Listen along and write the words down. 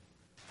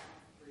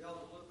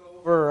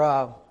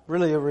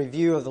really a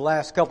review of the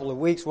last couple of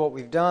weeks, what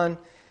we've done.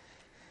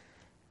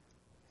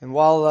 And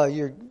while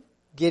you're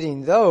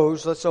getting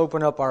those, let's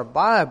open up our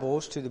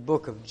Bibles to the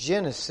book of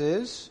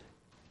Genesis.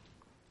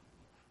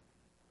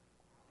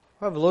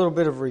 We'll have a little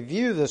bit of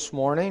review this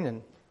morning,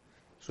 and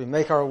as we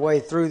make our way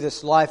through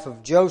this life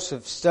of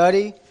Joseph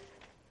study,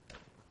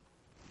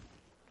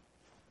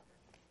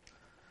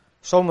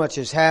 so much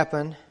has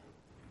happened.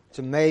 It's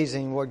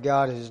amazing what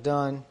God has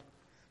done.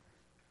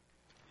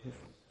 I've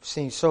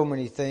seen so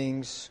many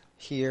things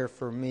here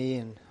for me,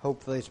 and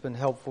hopefully it's been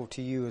helpful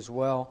to you as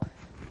well.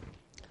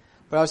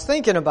 But I was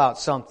thinking about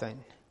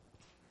something.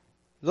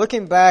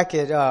 Looking back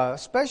at,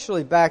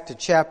 especially back to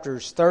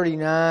chapters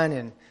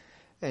 39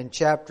 and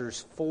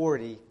chapters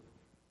 40,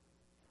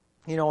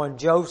 you know, in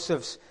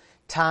Joseph's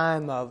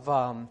time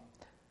of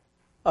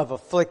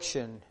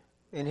affliction,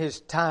 in his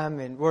time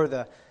and where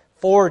the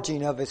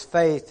forging of his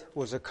faith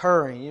was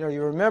occurring. You know,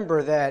 you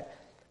remember that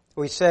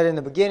we said in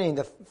the beginning,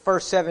 the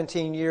first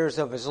 17 years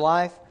of his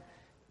life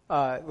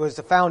was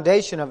the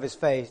foundation of his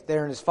faith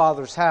there in his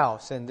father's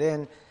house, and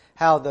then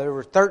how there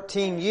were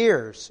 13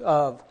 years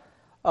of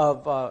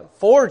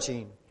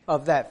forging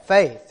of that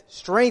faith,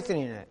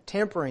 strengthening it,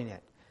 tempering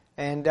it.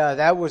 And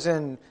that was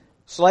in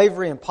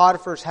slavery in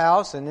Potiphar's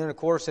house, and then, of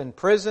course, in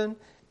prison.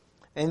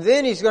 And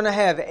then he's going to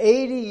have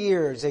 80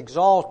 years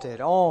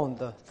exalted on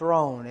the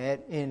throne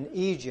in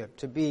Egypt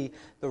to be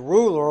the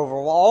ruler over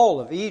all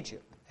of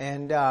Egypt.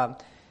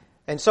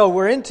 And so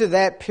we're into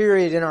that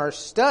period in our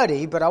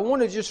study, but I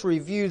want to just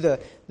review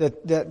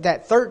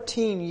that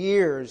 13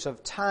 years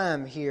of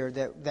time here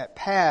that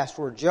passed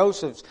where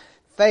Joseph's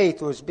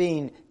faith was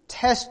being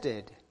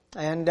tested.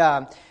 And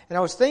I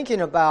was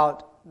thinking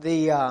about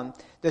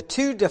the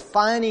two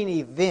defining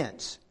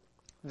events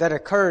that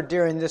occurred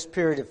during this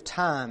period of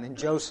time in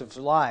Joseph's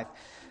life.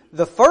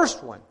 The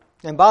first one,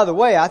 and by the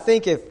way, I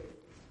think if,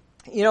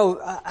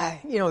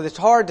 it's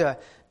hard to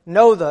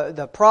know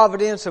the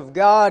providence of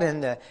God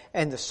and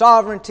the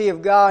sovereignty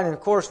of God, and of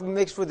course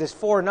mixed with His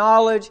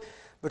foreknowledge.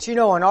 But in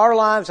our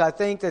lives, I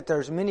think that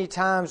there's many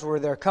times where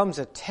there comes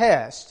a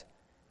test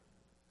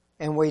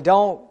and we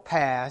don't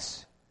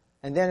pass,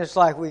 and then it's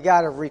like we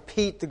got to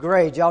repeat the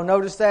grade. Y'all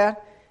notice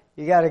that?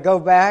 You got to go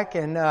back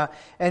and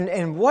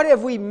what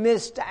have we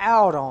missed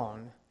out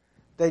on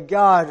that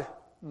God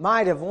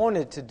might have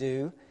wanted to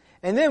do?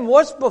 And then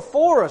what's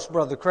before us,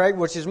 Brother Craig,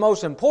 which is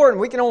most important.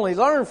 We can only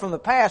learn from the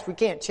past. We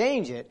can't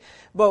change it.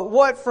 But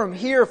what from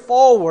here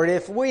forward,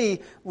 if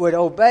we would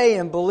obey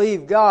and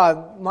believe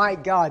God,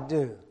 might God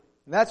do?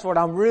 That's what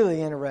I'm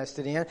really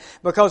interested in.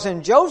 Because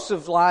in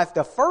Joseph's life,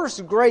 the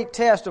first great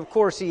test, of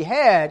course, he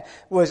had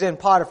was in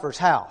Potiphar's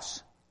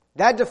house.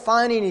 That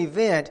defining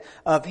event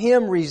of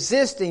him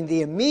resisting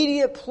the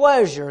immediate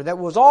pleasure that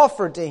was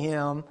offered to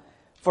him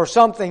for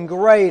something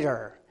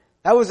greater.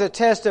 That was a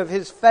test of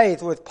his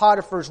faith with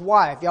Potiphar's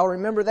wife. Y'all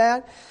remember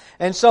that?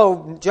 And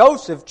so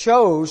Joseph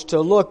chose to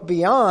look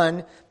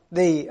beyond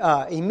the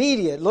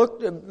immediate,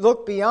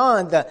 look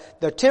beyond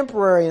the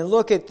temporary and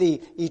look at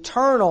the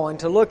eternal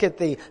and to look at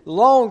the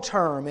long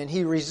term. And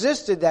he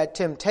resisted that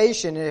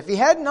temptation. And if he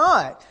had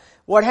not,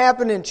 what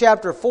happened in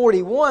chapter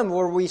 41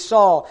 where we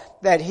saw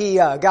that he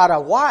got a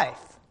wife,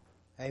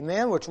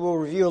 amen, which we'll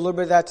review a little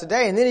bit of that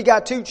today. And then he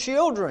got 2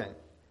 children.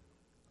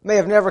 May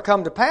have never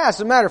come to pass.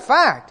 As a matter of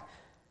fact,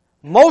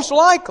 most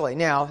likely,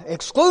 now,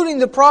 excluding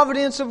the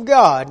providence of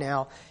God,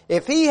 now,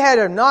 if he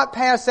had not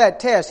passed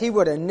that test, he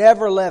would have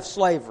never left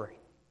slavery.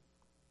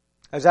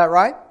 Is that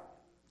right?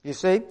 You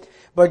see?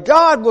 But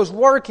God was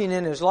working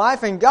in his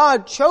life, and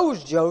God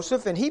chose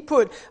Joseph, and He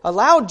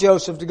allowed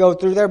Joseph to go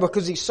through there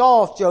because He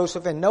saw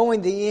Joseph, and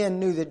knowing the end,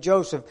 knew that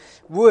Joseph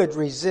would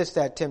resist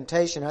that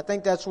temptation. I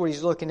think that's what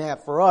He's looking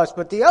at for us.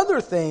 But the other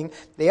thing,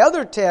 the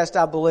other test,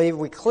 I believe,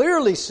 we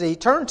clearly see,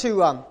 turn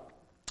to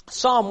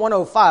Psalm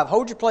 105.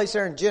 Hold your place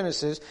there in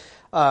Genesis.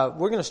 We're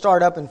going to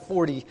start up in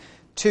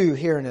 42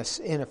 here in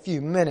a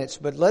few minutes,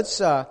 but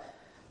let's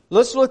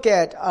look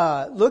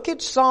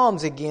at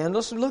Psalms again.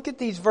 Let's look at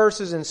these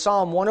verses in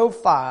Psalm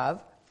 105.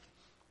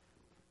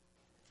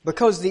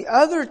 Because the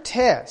other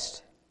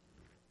test,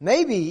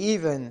 maybe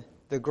even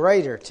the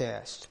greater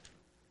test,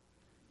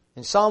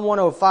 in Psalm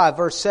 105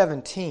 verse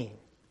 17,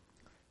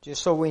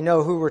 just so we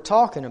know who we're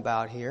talking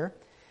about here,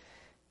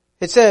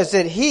 it says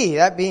that He,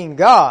 that being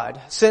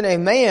God, sent a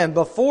man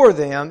before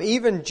them,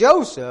 even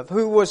Joseph,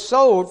 who was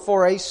sold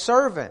for a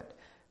servant,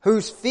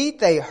 whose feet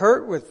they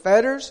hurt with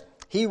fetters.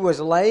 He was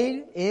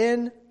laid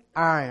in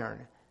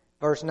iron.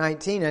 Verse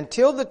 19,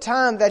 until the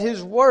time that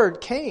his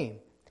word came,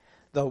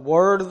 the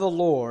word of the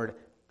Lord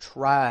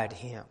tried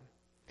him.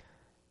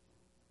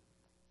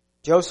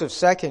 Joseph's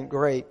second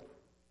great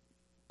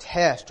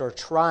test or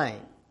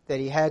trying that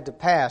he had to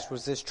pass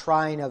was this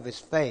trying of his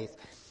faith.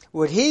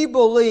 Would he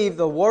believe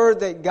the word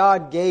that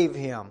God gave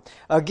him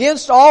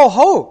against all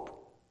hope?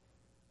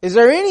 Is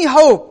there any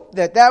hope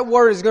that that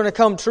word is going to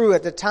come true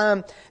at the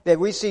time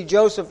that we see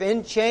Joseph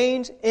in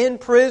chains, in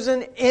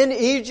prison, in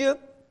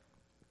Egypt?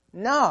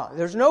 No,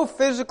 there's no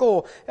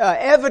physical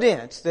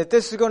evidence that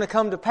this is going to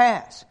come to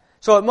pass.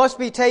 So it must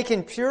be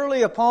taken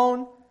purely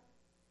upon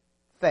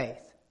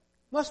faith.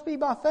 Must be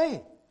by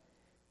faith.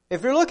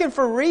 If you're looking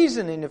for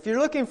reasoning, if you're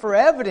looking for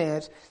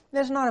evidence,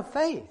 that's not a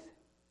faith.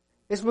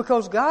 It's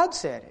because God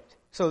said it.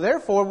 So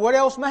therefore, what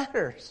else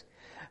matters?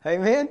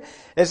 Amen?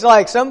 It's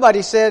like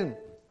somebody said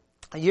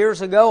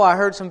years ago, I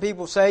heard some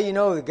people say,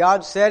 that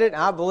God said it,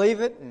 and I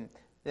believe it, and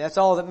that's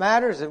all that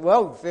matters.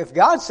 Well, if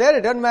God said it,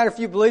 it doesn't matter if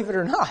you believe it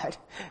or not.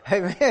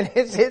 Amen.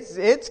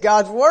 It's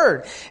God's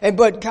Word.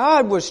 But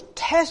God was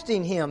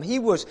testing him. He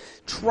was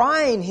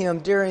trying him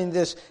during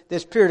this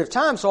period of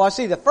time. So I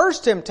see the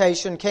first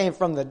temptation came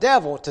from the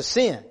devil to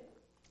sin.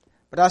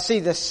 But I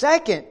see the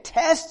second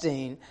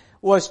testing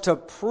was to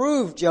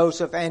prove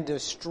Joseph and to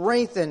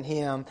strengthen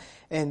him.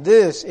 And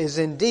this is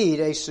indeed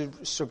a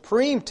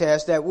supreme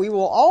test that we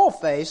will all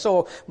face.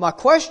 So my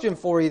question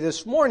for you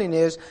this morning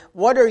is,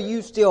 what are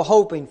you still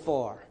hoping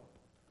for?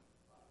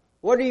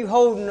 What are you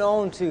holding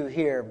on to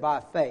here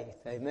by faith?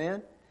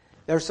 Amen?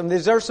 There's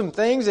some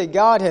things that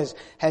God has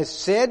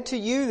said to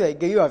you,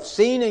 that you have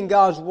seen in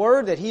God's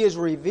Word, that He has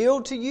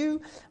revealed to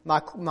you.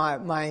 My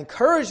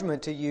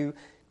encouragement to you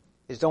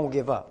is don't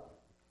give up.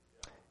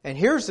 And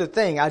here's the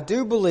thing, I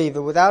do believe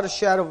that without a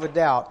shadow of a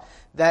doubt,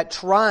 that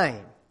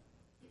trying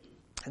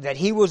that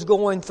he was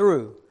going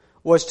through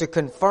was to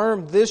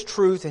confirm this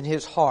truth in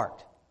his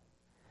heart.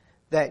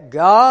 That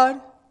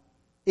God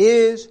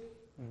is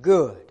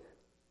good.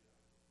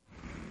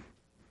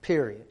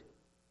 Period.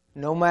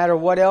 No matter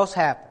what else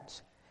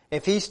happens.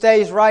 If he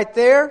stays right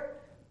there,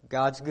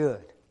 God's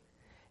good.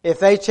 If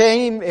they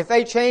chain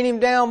him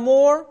down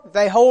more, if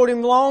they hold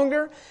him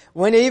longer,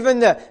 when even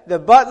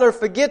the butler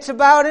forgets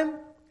about him,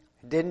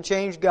 it didn't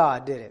change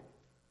God, did it?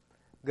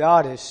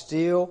 God is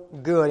still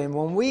good. And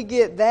when we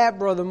get that,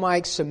 Brother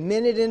Mike,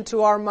 cemented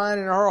into our mind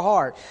and our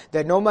heart,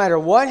 that no matter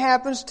what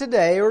happens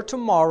today or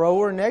tomorrow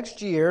or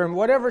next year and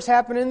whatever's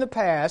happened in the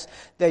past,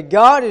 that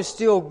God is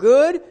still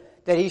good,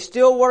 that He's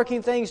still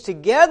working things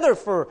together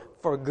for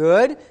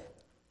good,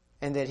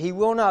 and that He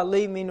will not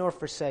leave me nor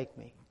forsake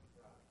me.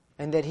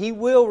 And that He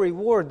will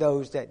reward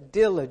those that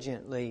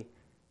diligently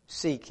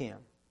seek Him.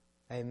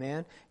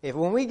 Amen.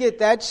 When we get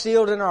that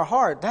sealed in our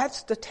heart,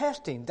 that's the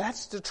testing.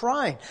 That's the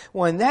trying.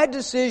 When that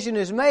decision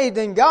is made,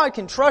 then God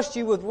can trust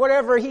you with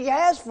whatever He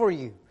has for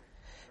you.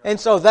 And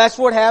so that's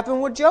what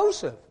happened with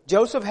Joseph.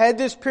 Joseph had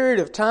this period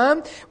of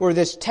time where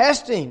this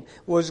testing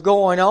was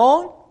going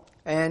on.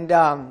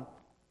 And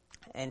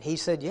he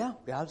said, yeah,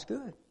 God's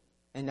good.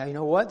 And now you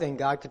know what? Then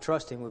God could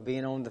trust him with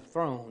being on the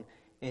throne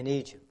in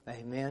Egypt.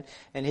 Amen.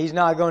 And He's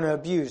not going to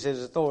abuse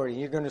His authority.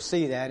 You're going to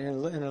see that in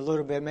a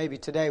little bit. Maybe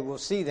today we'll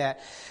see that.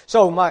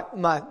 So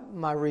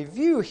my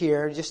review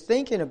here, just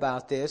thinking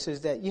about this,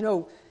 is that,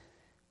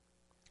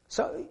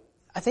 so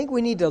I think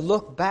we need to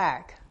look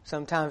back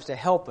sometimes to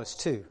help us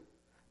too.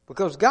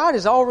 Because God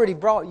has already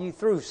brought you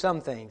through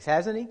some things,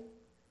 hasn't He?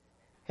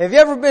 Have you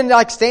ever been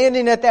like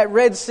standing at that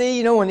Red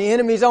Sea, when the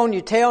enemy's on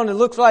your tail and it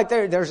looks like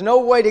there's no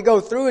way to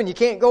go through and you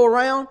can't go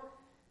around?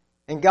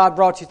 And God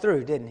brought you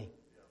through, didn't He?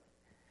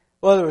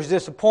 Whether it was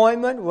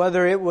disappointment,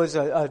 whether it was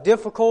a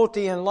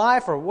difficulty in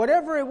life, or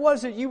whatever it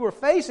was that you were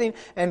facing.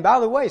 And by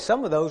the way,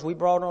 some of those we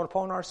brought on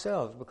upon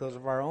ourselves because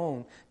of our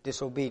own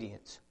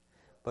disobedience.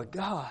 But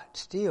God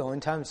still, in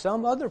time,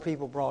 some other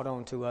people brought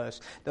on to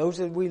us, those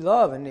that we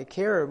love and we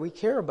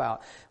care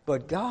about.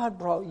 But God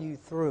brought you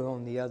through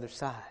on the other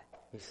side,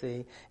 you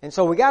see. And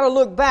so we got to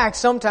look back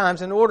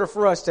sometimes in order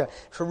for us to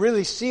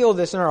really seal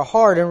this in our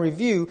heart and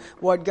review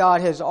what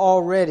God has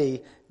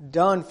already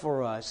done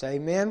for us.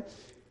 Amen.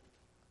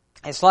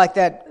 It's like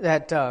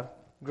that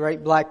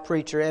great black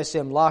preacher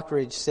S.M.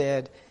 Lockridge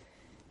said.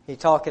 He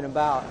talking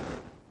about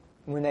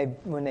when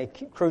they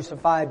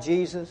crucified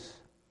Jesus.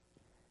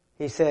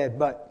 He said,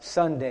 "But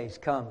Sunday's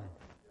coming.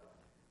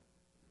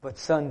 But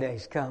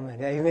Sunday's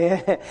coming."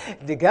 Amen.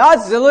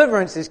 God's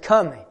deliverance is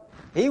coming.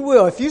 He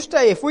will.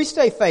 If we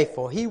stay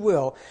faithful, He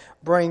will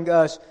bring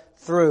us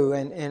through.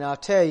 And I'll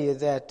tell you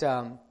that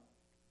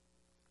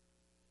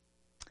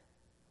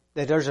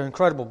there's an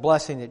incredible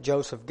blessing that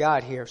Joseph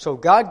got here. So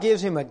God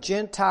gives him a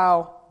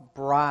Gentile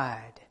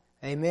bride.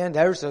 Amen.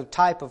 There's a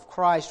type of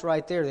Christ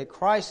right there, that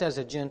Christ has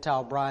a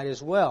Gentile bride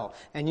as well.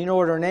 And you know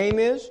what her name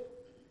is?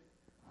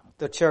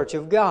 The Church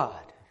of God.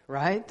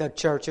 Right? The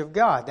Church of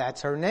God.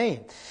 That's her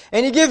name.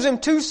 And He gives him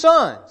 2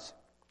 sons.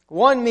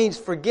 One means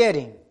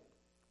forgetting.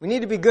 We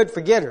need to be good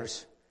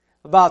forgetters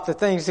about the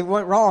things that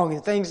went wrong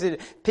and things that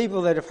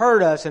people that have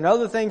hurt us and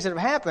other things that have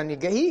happened.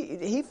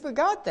 He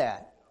forgot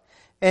that.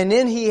 And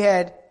then he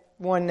had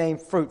one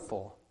named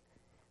Fruitful.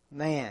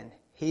 Man,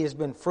 he has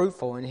been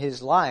fruitful in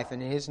his life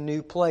and in his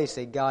new place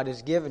that God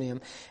has given him.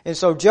 And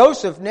so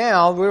Joseph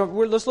now,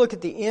 let's look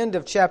at the end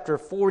of chapter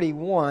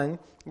 41,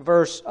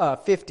 verse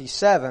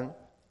 57.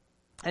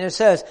 And it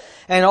says,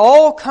 "And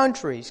all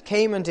countries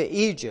came into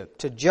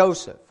Egypt to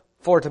Joseph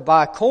for to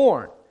buy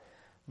corn,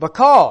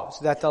 because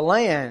that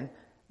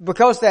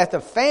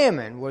the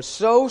famine was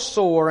so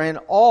sore in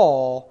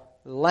all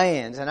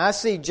lands." And I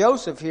see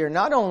Joseph here,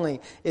 not only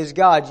is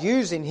God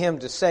using him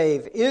to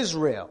save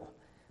Israel,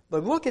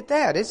 but look at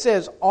that. It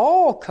says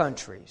all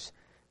countries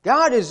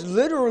God is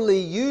literally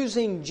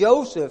using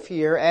Joseph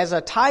here as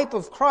a type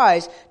of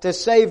Christ to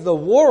save the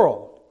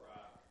world.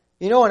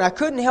 You know, and I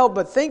couldn't help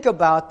but think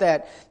about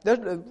that.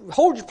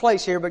 Hold your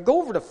place here, but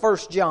go over to 1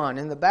 John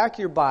in the back of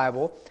your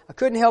Bible. I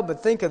couldn't help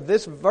but think of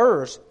this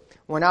verse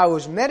when I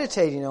was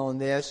meditating on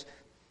this.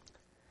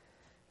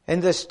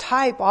 And this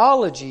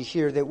typology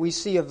here that we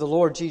see of the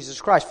Lord Jesus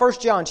Christ. 1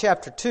 John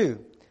chapter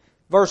 2.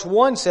 Verse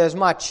 1 says,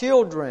 My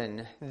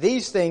children,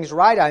 these things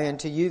write I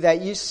unto you,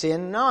 that ye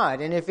sin not.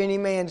 And if any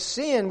man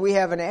sin, we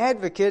have an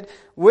advocate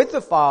with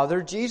the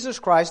Father, Jesus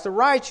Christ the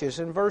righteous.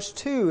 And verse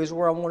 2 is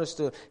where I want us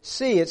to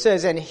see. It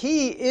says, And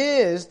He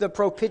is the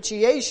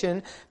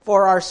propitiation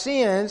for our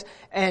sins,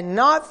 and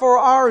not for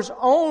ours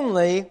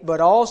only, but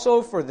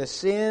also for the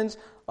sins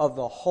of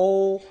the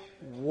whole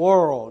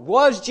world.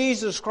 Was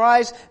Jesus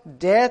Christ's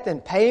death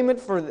and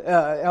payment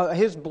for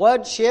His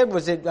blood shed,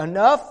 was it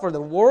enough for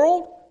the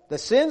world? The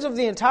sins of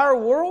the entire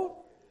world?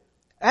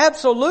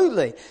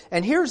 Absolutely.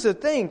 And here's the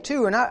thing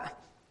too, and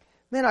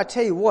I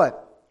tell you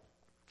what,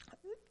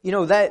 you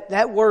know,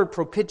 that word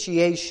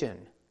propitiation,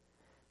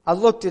 I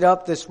looked it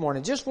up this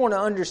morning. Just want to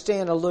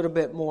understand a little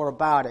bit more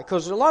about it.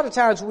 Because a lot of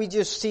times we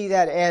just see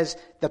that as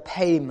the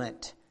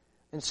payment.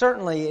 And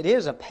certainly it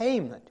is a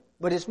payment.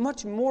 But it's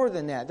much more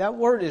than that. That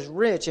word is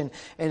rich, and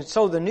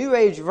so the New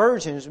Age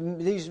versions,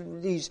 these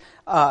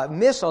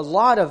miss a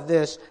lot of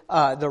this,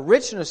 the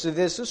richness of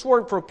this. This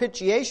word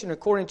propitiation,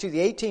 according to the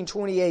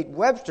 1828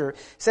 Webster,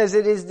 says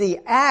it is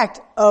the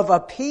act of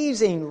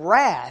appeasing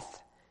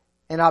wrath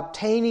and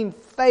obtaining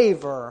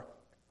favor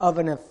of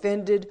an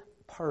offended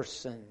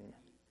person.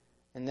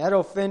 And that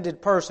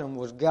offended person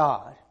was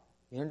God.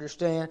 You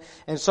understand?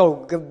 And so,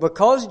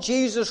 because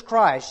Jesus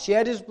Christ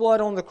shed His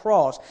blood on the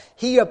cross,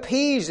 He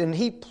appeased and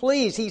He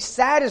pleased, He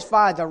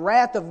satisfied the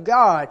wrath of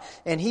God,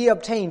 and He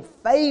obtained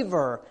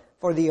favor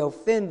for the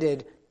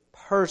offended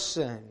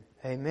person.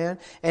 Amen?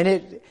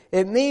 And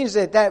it means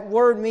that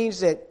word means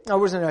that there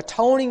was an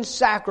atoning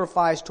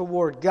sacrifice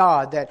toward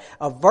God that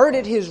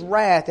averted His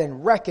wrath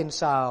and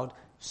reconciled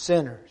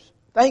sinners.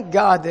 Thank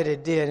God that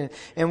it did.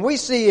 And we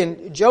see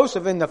in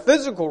Joseph in the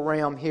physical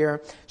realm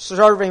here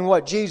serving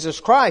what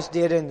Jesus Christ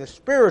did in the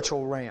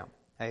spiritual realm.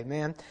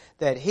 Amen.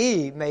 That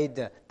He made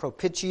the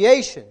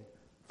propitiation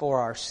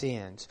for our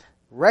sins.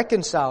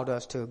 Reconciled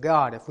us to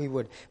God if we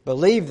would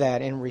believe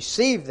that and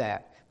receive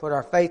that. Put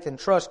our faith and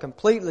trust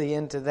completely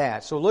into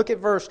that. So look at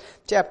verse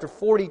chapter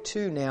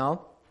 42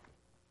 now.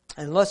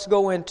 And let's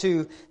go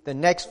into the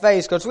next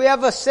phase because we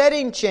have a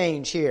setting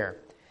change here.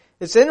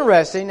 It's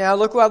interesting. Now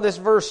look how this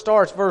verse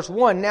starts. Verse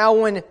 1. Now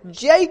when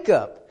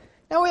Jacob.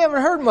 Now we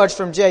haven't heard much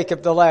from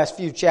Jacob the last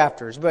few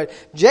chapters. But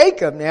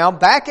Jacob now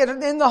back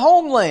in the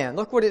homeland.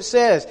 Look what it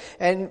says.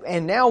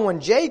 And now when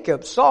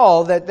Jacob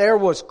saw that there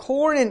was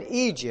corn in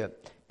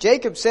Egypt,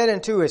 Jacob said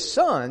unto his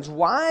sons,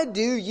 Why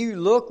do you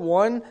look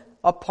one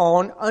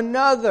upon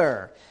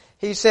another?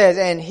 He says,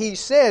 and he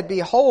said,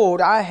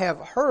 Behold, I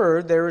have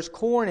heard there is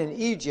corn in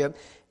Egypt.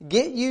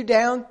 Get you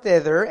down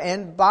thither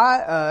and buy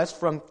us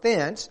from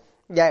thence,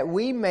 that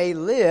we may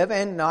live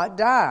and not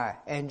die.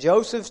 And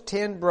Joseph's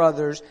 10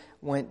 brothers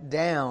went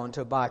down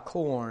to buy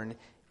corn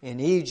in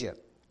Egypt.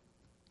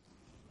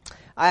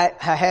 I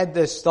had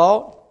this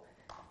thought.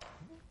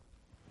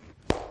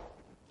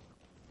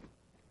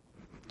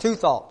 Two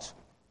thoughts.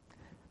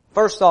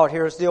 First thought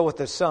here is deal with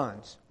the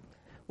sons.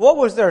 What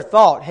was their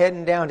thought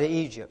heading down to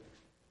Egypt?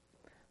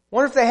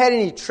 Wonder if they had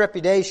any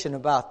trepidation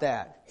about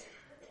that.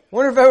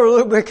 Wonder if they were a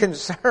little bit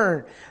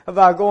concerned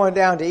about going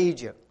down to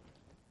Egypt.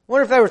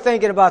 Wonder if they were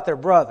thinking about their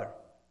brother.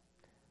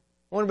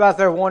 Wonder if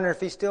they're wondering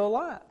if he's still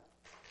alive.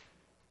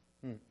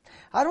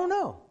 I don't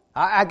know.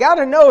 I got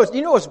to know.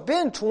 It's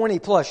been 20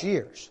 plus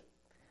years.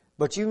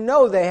 But you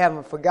know they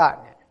haven't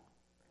forgotten it.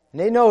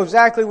 And they know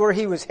exactly where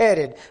he was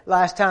headed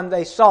last time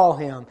they saw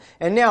him.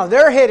 And now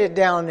they're headed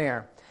down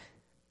there.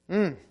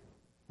 Man,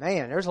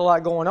 there's a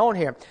lot going on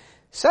here.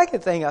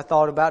 Second thing I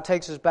thought about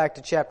takes us back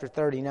to chapter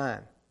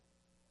 39.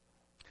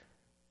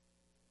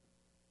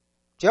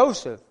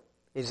 Joseph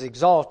is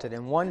exalted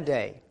in one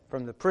day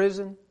from the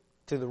prison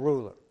to the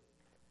ruler.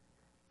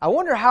 I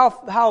wonder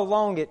how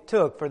long it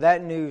took for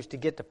that news to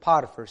get to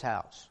Potiphar's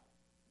house.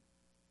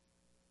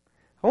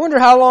 I wonder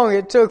how long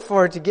it took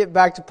for it to get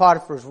back to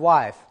Potiphar's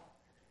wife,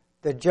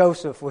 that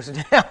Joseph was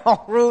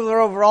now ruler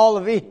over all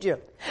of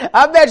Egypt.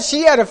 I bet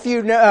she had a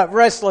few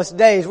restless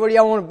days. What do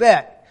y'all want to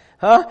bet?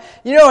 Huh?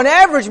 You know, an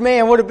average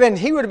man would have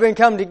been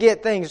come to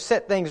get things,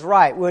 set things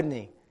right, wouldn't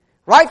he?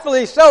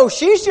 Rightfully so.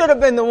 She should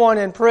have been the one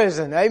in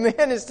prison.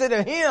 Amen. Instead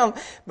of him.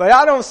 But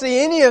I don't see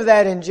any of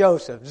that in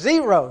Joseph.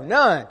 Zero.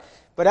 None.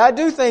 But I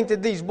do think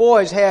that these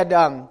boys had,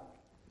 I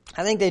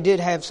think they did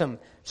have some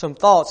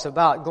thoughts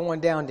about going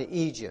down to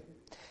Egypt.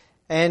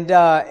 And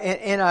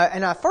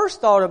I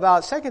first thought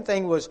about, second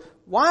thing was,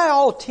 why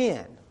all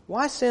 10?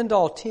 Why send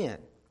all 10?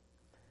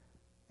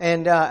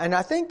 And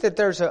I think that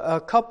there's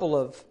a couple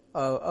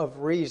of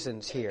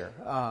reasons here.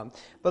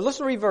 But let's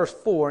read verse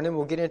 4 and then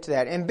we'll get into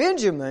that. And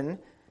Benjamin,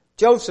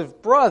 Joseph's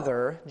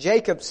brother,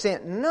 Jacob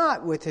sent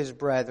not with his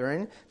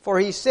brethren, for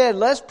he said,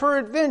 Lest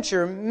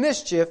peradventure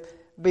mischief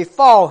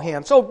befall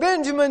him. So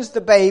Benjamin's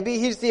the baby.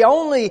 He's the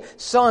only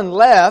son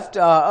left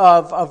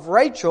of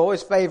Rachel,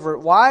 his favorite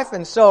wife.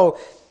 And so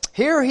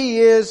here he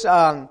is,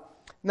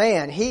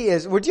 he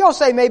is, would y'all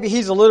say maybe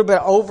he's a little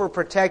bit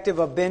overprotective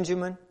of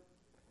Benjamin?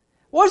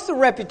 What's the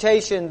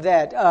reputation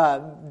that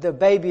the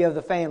baby of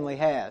the family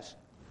has?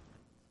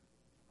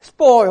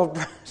 Spoiled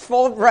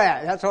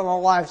brat. That's what my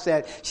wife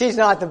said. She's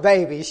not the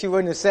baby. She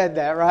wouldn't have said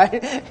that,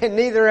 right? And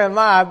neither am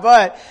I.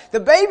 But the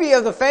baby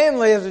of the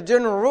family, as a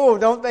general rule,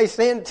 don't they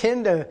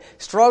tend to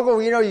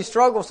struggle? You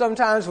struggle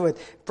sometimes with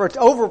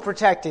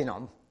overprotecting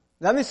them.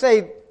 Let me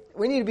say,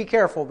 we need to be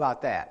careful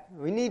about that.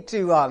 We need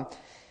to not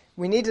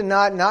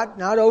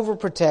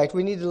overprotect.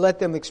 We need to let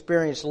them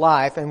experience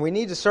life, and we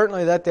need to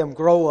certainly let them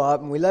grow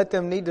up, and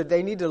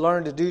they need to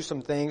learn to do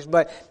some things.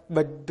 But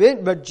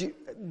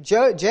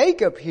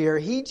Jacob here,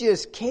 he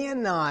just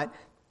cannot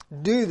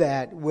do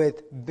that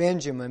with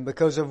Benjamin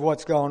because of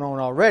what's going on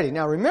already.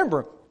 Now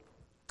remember,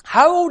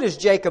 how old is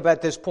Jacob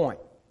at this point?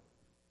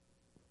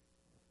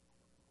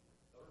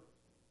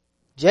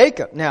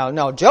 Jacob.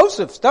 No,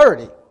 Joseph's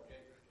 30.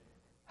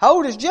 How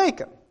old is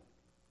Jacob?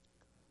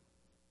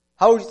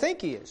 How old do you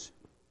think he is?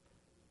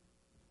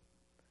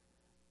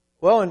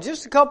 Well, in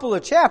just a couple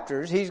of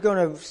chapters, he's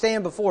going to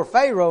stand before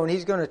Pharaoh and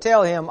he's going to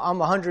tell him, I'm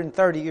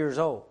 130 years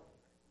old.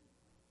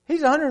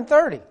 He's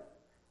 130.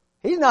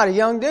 He's not a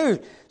young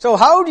dude. So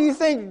how old do you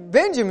think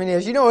Benjamin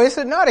is? This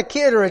is not a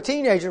kid or a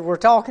teenager we're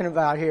talking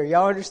about here.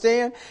 Y'all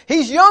understand?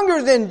 He's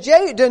younger than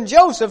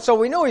Joseph, so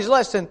we know he's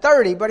less than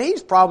 30, but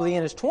he's probably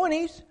in his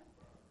 20s.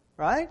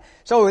 Right?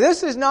 So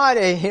this is not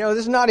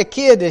a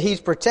kid that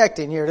he's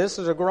protecting here. This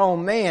is a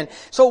grown man.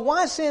 So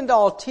why send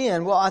all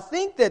 10? Well, I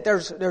think that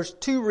there's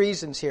two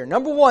reasons here.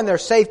 Number one,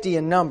 there's safety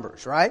in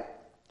numbers, right?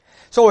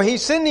 So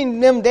he's sending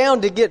them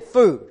down to get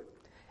food.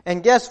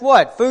 And guess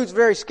what? Food's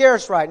very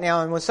scarce right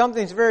now. And when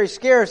something's very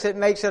scarce, it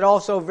makes it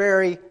also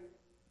very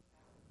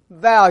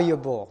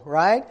valuable,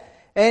 right?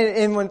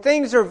 And when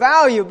things are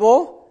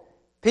valuable,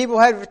 people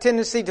have a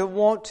tendency to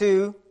want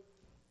to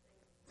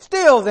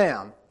steal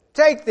them.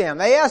 Take them.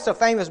 They asked a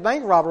famous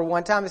bank robber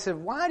one time, they said,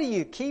 why do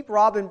you keep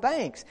robbing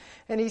banks?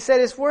 And he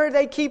said, it's where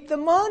they keep the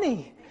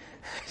money.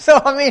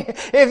 So,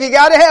 if you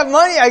got to have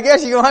money, I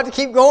guess you're going to have to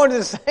keep going to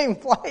the same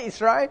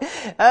place, right?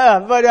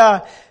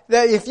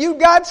 If you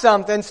got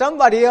something,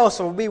 somebody else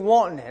will be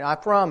wanting it. I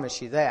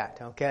promise you that,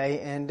 okay?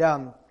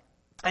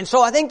 And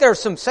so I think there's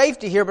some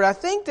safety here, but I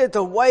think that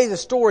the way the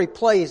story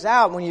plays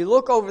out, when you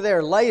look over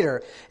there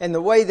later, and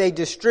the way they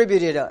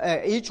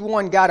distributed, each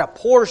one got a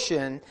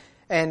portion,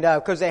 and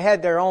because they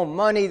had their own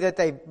money that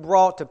they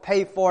brought to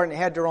pay for it, and they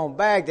had their own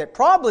bag, that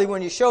probably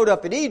when you showed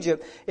up in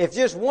Egypt, if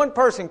just one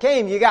person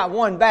came, you got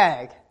one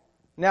bag.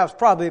 And that was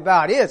probably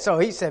about it. So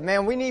he said,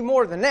 man, we need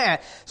more than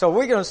that. So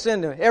we're going to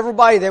send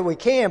everybody that we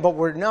can, but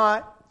we're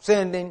not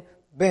sending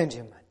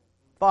Benjamin.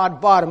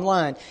 Bottom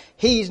line,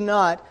 he's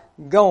not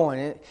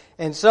going.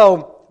 And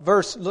so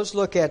let's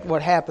look at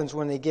what happens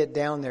when they get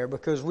down there,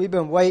 because we've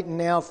been waiting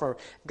now for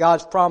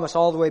God's promise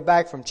all the way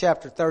back from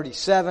chapter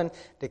 37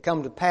 to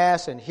come to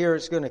pass, and here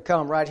it's going to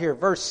come right here.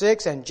 Verse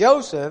 6, and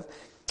Joseph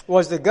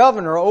was the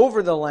governor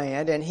over the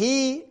land, and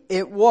he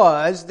it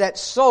was that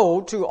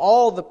sold to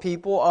all the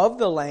people of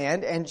the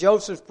land, and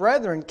Joseph's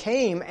brethren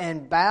came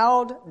and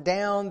bowed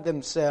down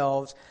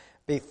themselves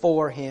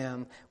before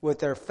him with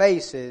their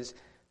faces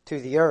to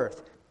the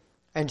earth.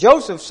 And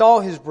Joseph saw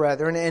his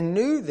brethren and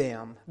knew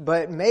them,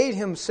 but made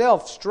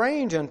himself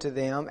strange unto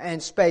them,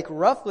 and spake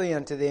roughly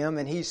unto them.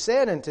 And he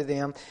said unto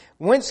them,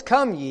 whence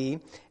come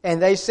ye?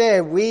 And they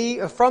said, we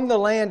from the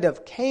land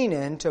of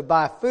Canaan to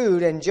buy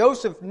food. And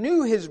Joseph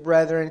knew his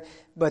brethren,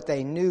 but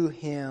they knew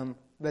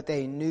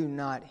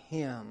not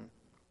him.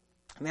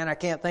 Man, I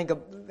can't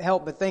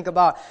help but think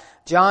about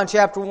John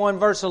chapter 1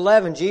 verse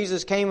 11.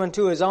 Jesus came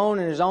unto his own,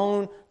 and his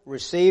own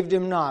received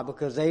him not,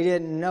 because they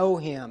didn't know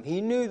him.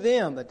 He knew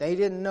them, but they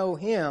didn't know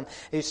him.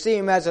 You see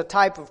him as a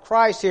type of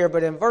Christ here,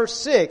 but in verse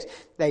 6,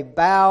 they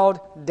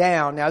bowed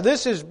down.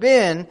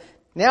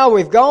 Now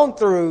we've gone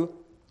through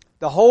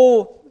the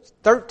whole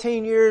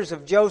 13 years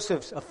of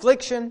Joseph's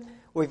affliction.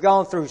 We've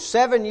gone through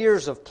 7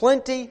 years of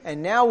plenty,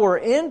 and now we're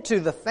into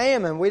the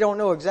famine. We don't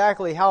know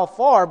exactly how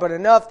far, but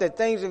enough that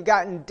things have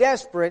gotten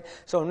desperate,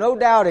 so no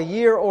doubt a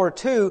year or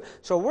two.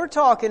 So we're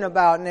talking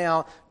about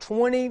now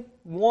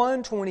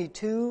 21,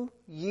 22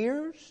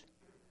 years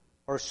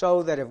or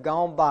so that have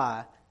gone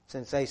by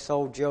since they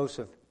sold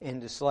Joseph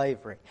into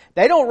slavery.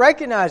 They don't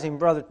recognize him,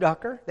 Brother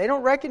Ducker. They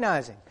don't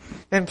recognize him.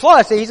 And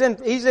plus, he's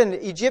in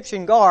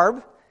Egyptian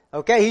garb.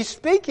 Okay, he's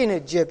speaking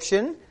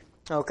Egyptian.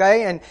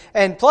 Okay,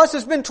 and plus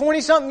it's been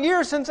 20-something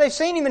years since they've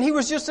seen him, and he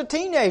was just a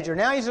teenager.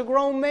 Now he's a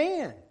grown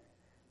man.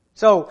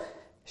 So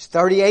he's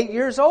 38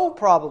 years old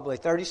probably,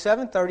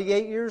 37,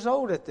 38 years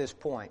old at this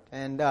point.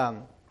 And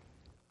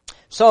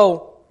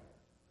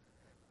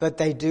but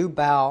they do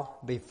bow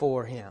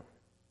before him,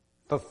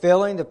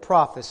 fulfilling the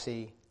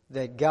prophecy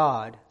that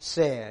God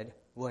said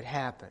would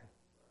happen.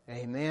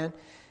 Amen.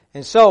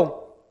 And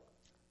so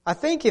I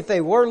think if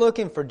they were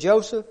looking for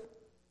Joseph,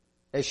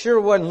 they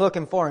sure wasn't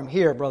looking for him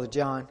here, Brother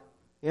John.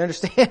 You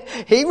understand?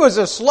 He was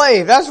a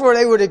slave. That's where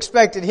they would have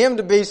expected him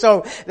to be.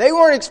 So they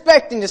weren't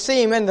expecting to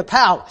see him in the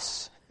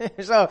palace.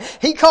 So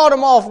he caught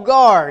them off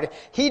guard.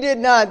 They did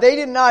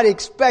not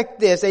expect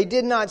this. They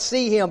did not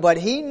see him, but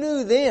he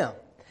knew them.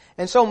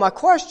 And so my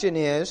question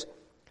is,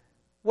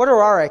 what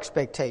are our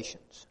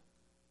expectations?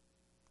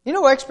 You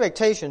know,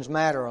 expectations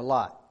matter a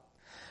lot.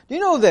 Do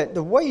you know that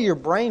the way your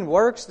brain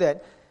works,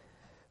 that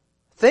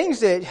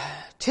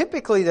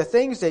typically the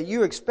things that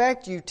you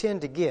expect, you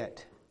tend to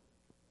get?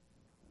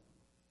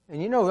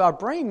 And you know, our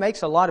brain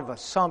makes a lot of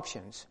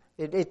assumptions.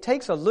 It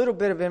takes a little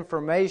bit of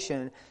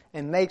information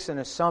and makes an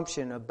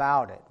assumption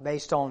about it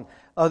based on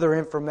other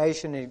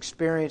information and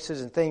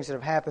experiences and things that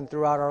have happened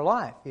throughout our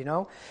life, you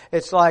know?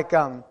 It's like,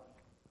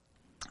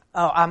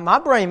 my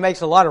brain makes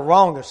a lot of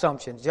wrong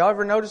assumptions. Y'all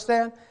ever notice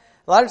that?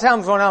 A lot of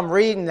times when I'm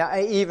reading,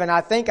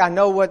 I think I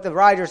know what the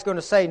writer's going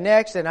to say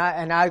next, and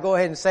I go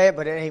ahead and say it,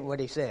 but it ain't what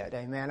he said.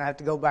 Amen. I have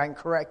to go back and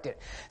correct it.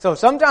 So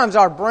sometimes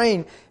our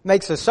brain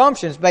makes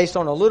assumptions based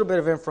on a little bit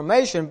of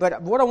information,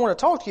 but what I want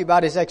to talk to you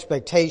about is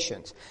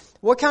expectations.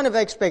 What kind of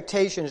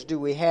expectations do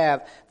we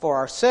have for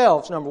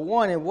ourselves, number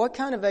one, and what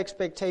kind of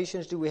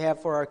expectations do we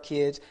have for our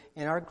kids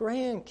and our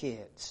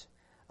grandkids?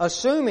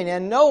 Assuming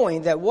and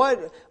knowing that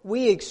what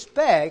we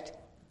expect,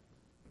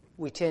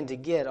 we tend to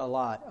get a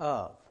lot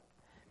of.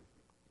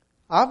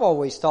 I've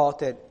always thought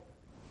that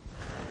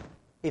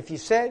if you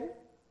set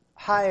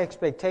high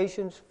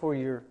expectations for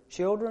your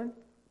children,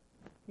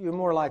 you're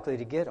more likely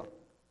to get them.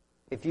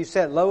 If you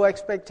set low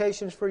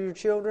expectations for your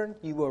children,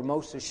 you will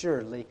most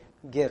assuredly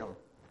get them.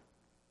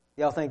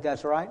 Y'all think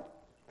that's right?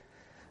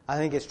 I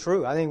think it's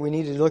true. I think we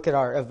need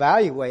to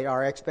evaluate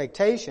our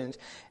expectations.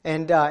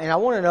 And I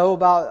want to know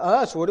about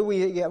us. What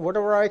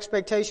are our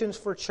expectations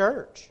for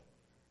church?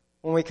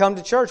 When we come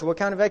to church, what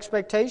kind of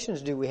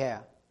expectations do we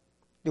have?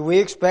 Do we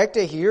expect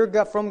to hear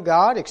from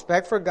God?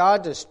 Expect for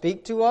God to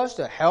speak to us,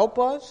 to help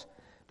us?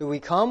 Do we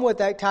come with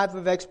that type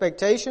of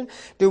expectation?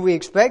 Do we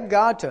expect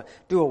God to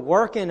do a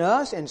work in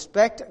us?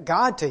 Expect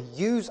God to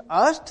use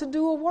us to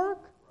do a work?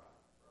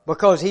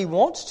 Because He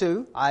wants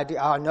to. I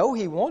know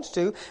He wants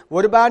to.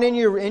 What about in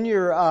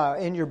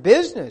your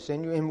business,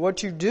 in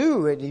what you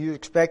do? Do you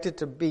expect it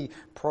to be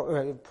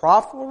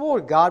profitable?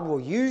 God will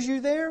use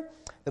you there?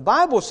 The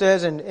Bible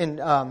says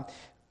in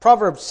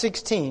Proverbs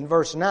 16,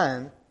 verse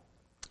 9,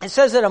 it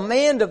says that a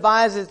man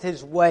deviseth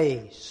his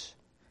ways,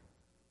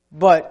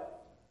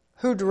 but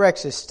who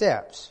directs his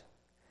steps?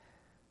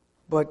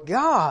 But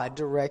God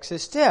directs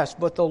his steps.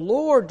 But the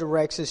Lord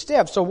directs his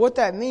steps. So what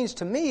that means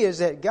to me is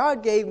that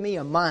God gave me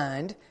a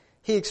mind.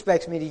 He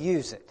expects me to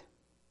use it.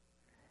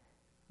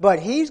 But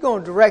He's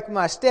going to direct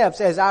my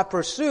steps as I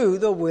pursue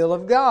the will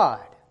of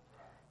God.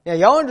 Now,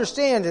 y'all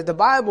understand that the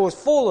Bible is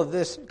full of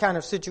this kind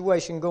of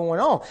situation going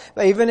on.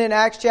 But even in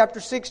Acts chapter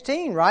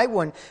 16, right,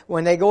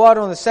 when they go out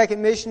on the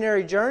second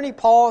missionary journey,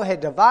 Paul had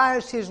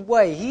devised his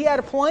way. He had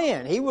a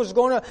plan. He was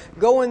going to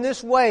go in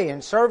this way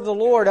and serve the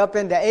Lord up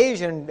into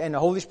Asia. And the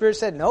Holy Spirit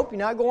said, nope, you're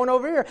not going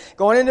over here.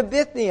 Going into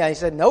Bithynia. He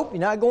said, nope,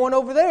 you're not going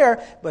over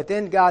there. But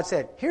then God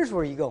said, here's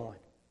where you're going.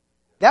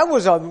 That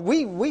was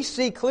we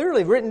see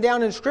clearly written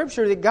down in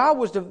Scripture that God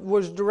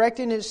was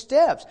directing His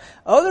steps.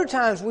 Other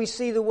times we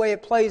see the way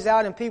it plays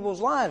out in people's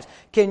lives.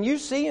 Can you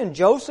see in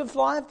Joseph's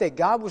life that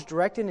God was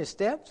directing his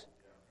steps?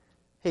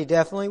 He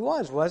definitely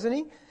was, wasn't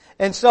he?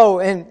 And so,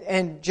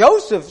 and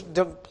Joseph's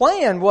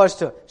plan was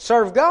to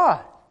serve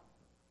God.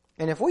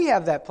 And if we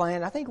have that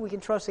plan, I think we can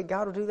trust that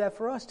God will do that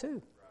for us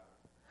too.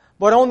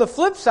 But on the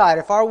flip side,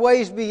 if our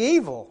ways be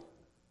evil,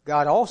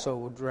 God also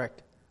will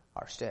direct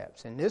our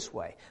steps in this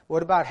way.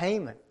 What about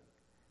Haman?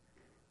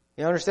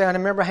 You understand?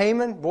 Remember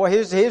Haman? Boy,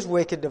 his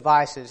wicked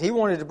devices. He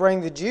wanted to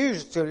bring the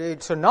Jews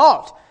to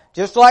naught.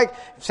 Just like,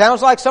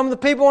 sounds like some of the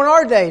people in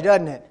our day,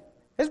 doesn't it?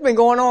 It's been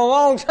going on a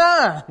long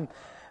time.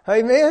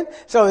 Amen?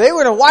 So they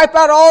were going to wipe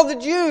out all the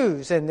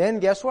Jews. And then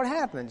guess what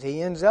happens? He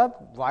ends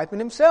up wiping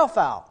himself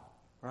out.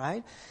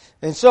 Right?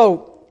 And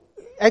so,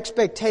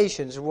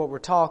 expectations are what we're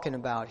talking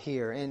about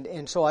here.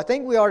 And so I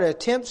think we ought to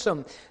attempt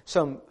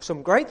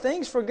some great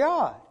things for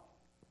God.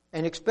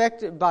 And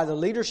expect by the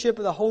leadership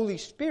of the Holy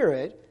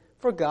Spirit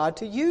for God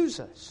to use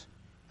us.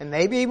 And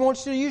maybe He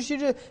wants to use you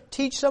to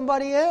teach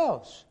somebody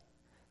else.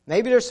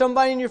 Maybe there's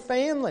somebody in your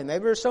family.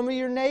 Maybe there's some of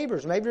your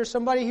neighbors. Maybe there's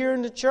somebody here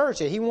in the church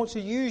that He wants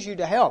to use you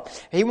to help.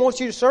 He wants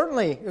you to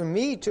certainly,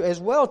 me to, as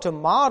well, to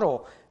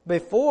model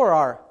before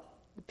our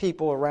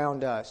people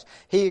around us.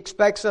 He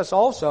expects us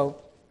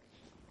also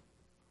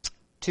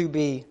to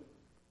be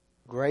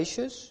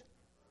gracious,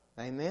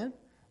 amen,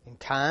 and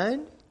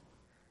kind.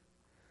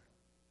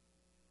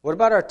 What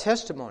about our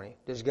testimony?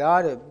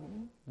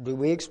 Do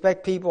we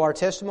expect our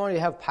testimony to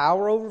have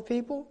power over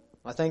people?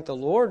 I think the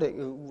Lord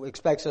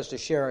expects us to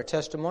share our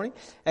testimony.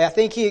 And I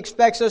think He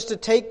expects us to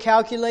take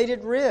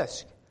calculated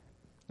risk.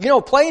 You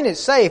know, playing it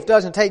safe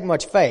doesn't take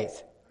much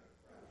faith.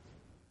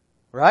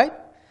 Right?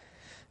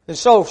 And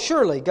so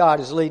surely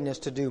God is leading us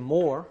to do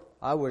more.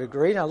 I would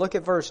agree. Now look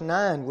at verse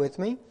 9 with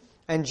me.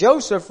 And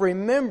Joseph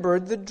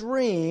remembered the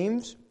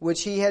dreams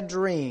which he had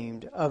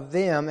dreamed of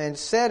them, and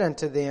said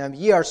unto them,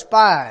 Ye are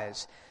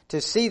spies.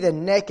 to see the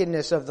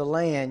nakedness of the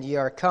land ye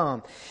are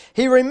come.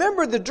 He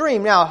remembered the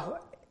dream. Now,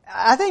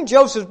 I think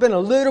Joseph's been a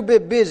little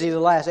bit busy the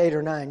last 8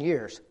 or 9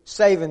 years,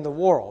 saving the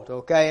world,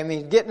 okay? I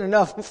mean, getting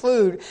enough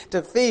food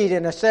to feed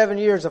in the 7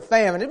 years of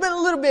famine. He's been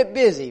a little bit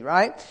busy,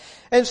 right?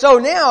 And so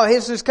now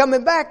this is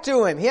coming back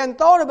to him. He hadn't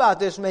thought about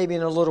this maybe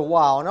in a little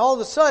while. And all of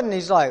a sudden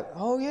he's like,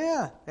 oh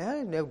yeah,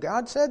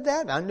 God said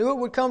that. I knew it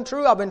would come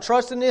true. I've been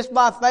trusting this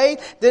by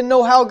faith. Didn't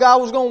know how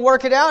God was going to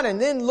work it out. And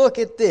then look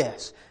at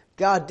this.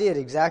 God did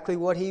exactly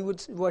what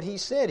He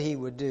said He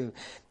would do.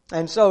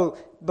 And so,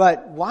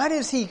 but why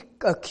does He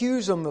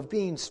accuse them of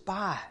being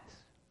spies?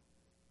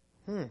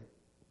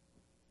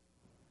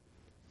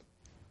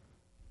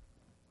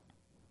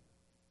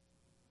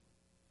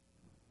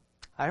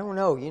 I don't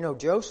know. You know,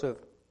 Joseph,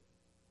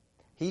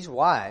 he's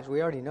wise.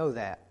 We already know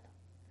that.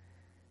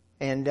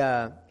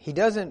 And he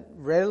doesn't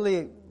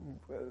readily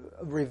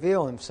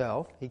reveal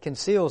himself. He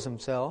conceals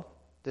himself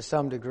to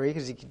some degree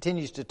because he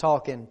continues to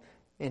talk in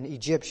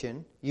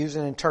Egyptian, use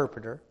an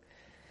interpreter.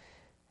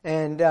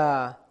 And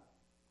I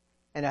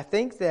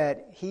think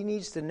that he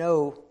needs to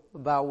know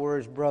about where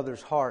his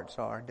brother's hearts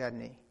are,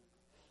 doesn't he?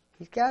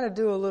 He's got to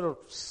do a little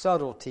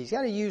subtlety. He's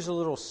got to use a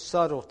little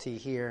subtlety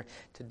here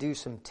to do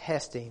some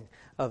testing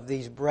of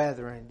these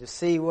brethren to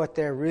see what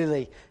they're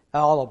really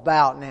all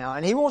about now.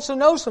 And he wants to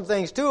know some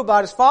things too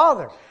about his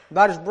father,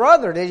 about his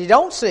brother that he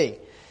don't see.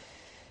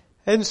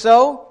 And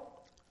so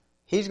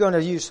he's going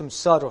to use some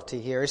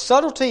subtlety here. Is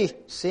subtlety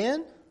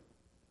sin?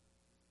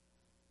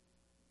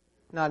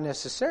 Not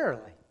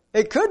necessarily.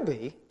 It could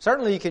be.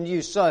 Certainly you can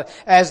use,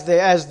 as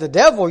the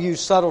devil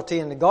used subtlety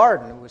in the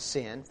garden with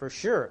sin, for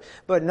sure.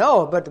 But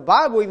no, but the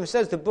Bible even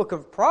says the book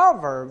of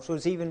Proverbs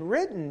was even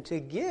written to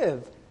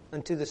give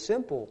unto the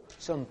simple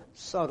some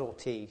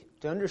subtlety,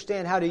 to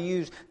understand how to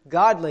use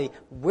godly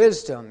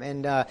wisdom.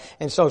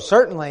 And so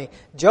certainly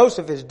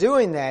Joseph is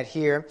doing that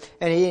here,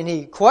 and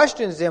he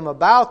questions them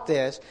about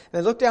this.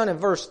 And look down in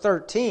verse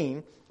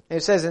 13, and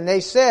it says, and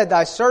they said,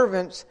 thy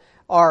servants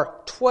are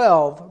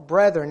 12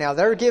 brethren. Now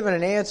they're giving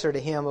an answer to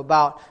him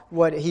about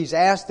what he's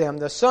asked them.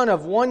 The son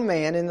of one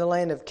man in the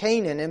land of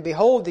Canaan, and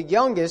behold, the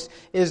youngest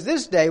is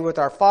this day with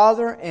our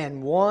father,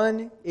 and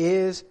one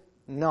is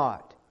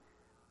not.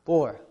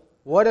 Boy,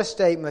 what a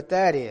statement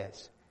that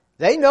is.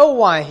 They know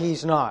why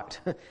he's not.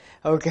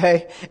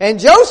 Okay? And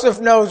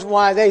Joseph knows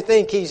why they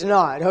think he's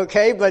not.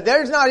 Okay? But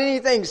there's not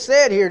anything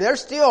said here.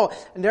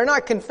 They're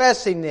not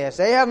confessing this.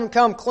 They haven't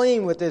come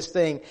clean with this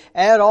thing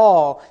at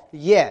all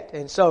yet.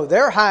 And so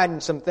they're hiding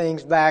some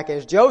things back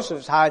as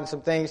Joseph's hiding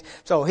some things.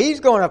 So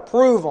he's going to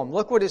prove them.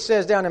 Look what it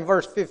says down in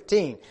verse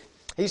 15.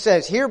 He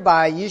says,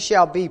 hereby ye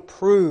shall be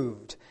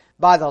proved.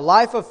 By the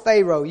life of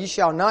Pharaoh ye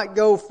shall not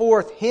go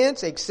forth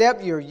hence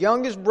except your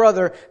youngest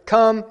brother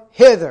come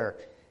hither.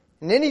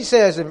 And then he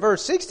says in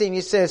verse 16,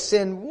 he says,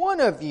 send one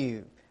of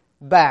you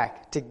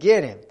back to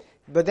get him.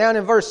 But down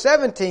in verse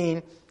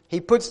 17,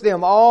 he puts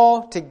them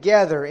all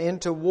together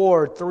into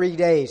ward 3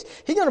 days.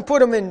 He's going to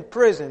put them in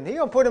prison. He's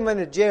going to put them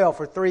into jail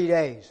for 3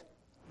 days.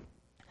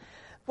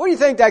 What do you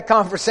think that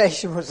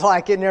conversation was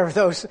like in there with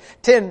those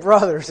 10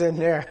 brothers in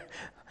there?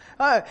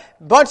 A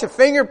bunch of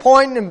finger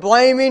pointing and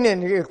blaming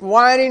and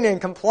whining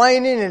and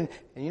complaining. And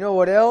you know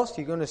what else?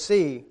 You're going to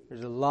see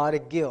there's a lot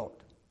of guilt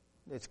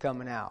that's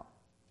coming out.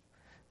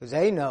 Because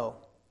they know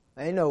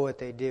what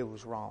they did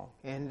was wrong.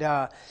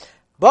 And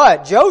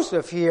but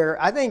Joseph here,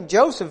 I think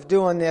Joseph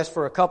doing this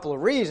for a couple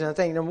of reasons. I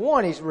think number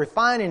one, he's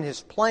refining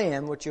his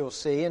plan, which you'll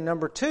see. And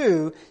number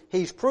two,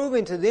 he's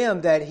proving to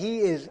them that he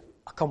is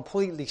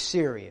completely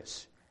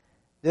serious.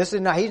 He's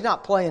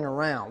not playing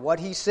around. What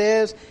he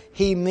says,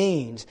 he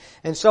means.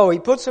 And so he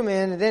puts them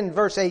in, and then in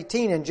verse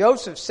 18, and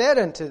Joseph said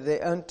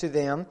unto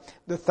them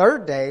the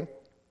third day,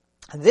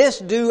 this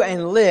do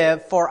and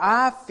live, for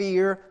I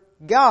fear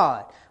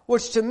God.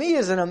 Which to me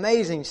is an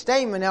amazing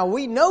statement. Now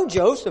we know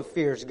Joseph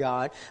fears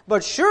God,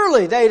 but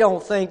surely they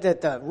don't think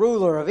that the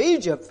ruler of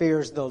Egypt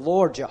fears the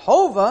Lord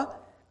Jehovah.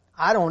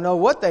 I don't know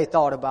what they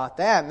thought about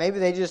that. Maybe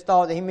they just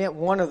thought that he meant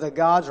one of the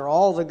gods or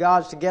all the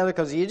gods together,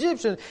 because the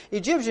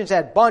Egyptians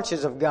had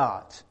bunches of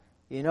gods,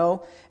 you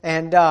know.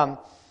 And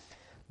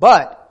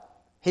but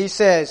he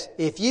says,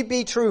 if ye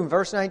be true,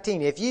 verse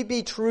 19, if ye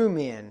be true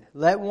men,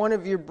 let one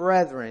of your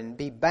brethren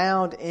be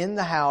bound in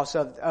the house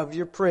of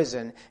your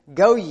prison.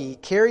 Go ye,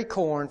 carry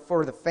corn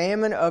for the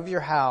famine of your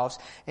house.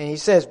 And he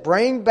says,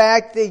 bring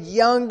back the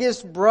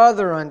youngest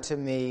brother unto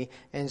me,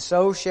 and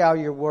so shall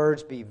your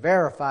words be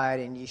verified,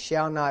 and ye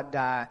shall not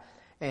die.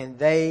 And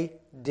they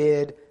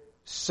did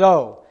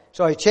so.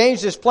 So he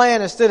changed his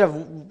plan. Instead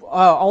of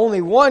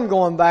only one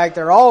going back,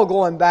 they're all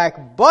going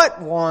back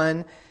but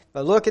one.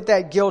 But look at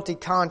that guilty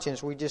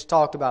conscience we just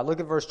talked about. Look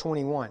at verse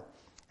 21.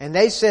 And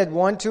they said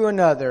one to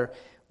another,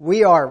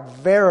 we are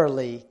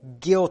verily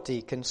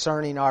guilty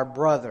concerning our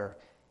brother,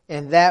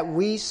 and that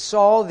we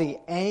saw the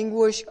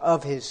anguish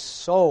of his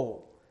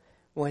soul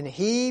when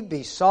he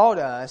besought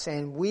us,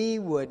 and we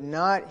would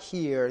not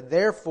hear.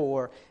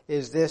 Therefore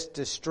is this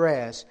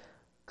distress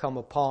come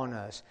upon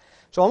us.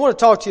 So I want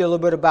to talk to you a little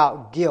bit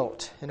about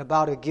guilt and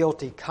about a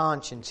guilty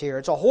conscience here.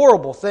 It's a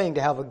horrible thing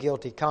to have a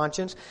guilty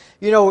conscience.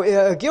 You know,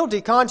 a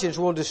guilty conscience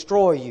will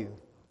destroy you.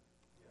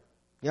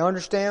 You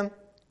understand?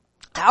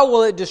 How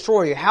will it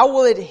destroy you? How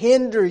will it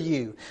hinder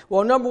you?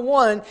 Well, number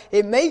one,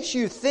 it makes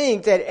you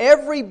think that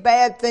every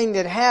bad thing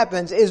that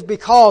happens is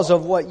because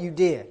of what you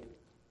did.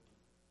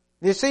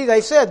 You see,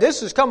 they said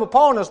this has come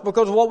upon us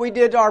because of what we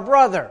did to our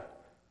brother.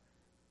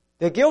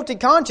 The guilty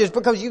conscience,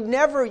 because you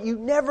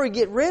never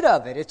get rid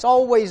of it. It's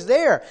always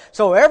there.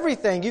 So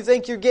everything you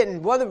think you're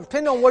getting, whether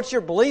depending on what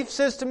your belief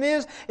system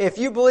is, if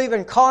you believe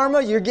in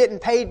karma, you're getting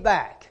paid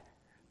back.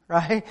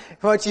 Right?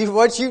 What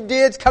you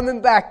did's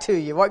coming back to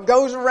you. What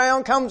goes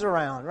around comes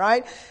around,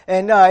 right?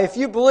 And if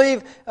you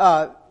believe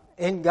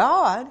in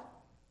God,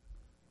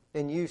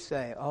 then you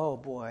say, "Oh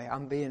boy,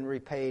 I'm being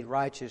repaid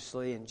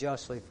righteously and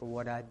justly for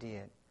what I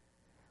did."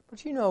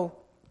 But you know,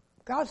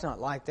 God's not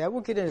like that.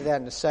 We'll get into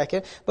that in a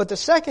second. But the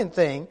second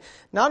thing,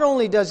 not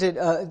only does it,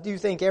 do you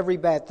think every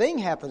bad thing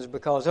happens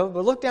because of it,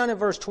 but look down at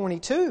verse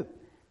 22.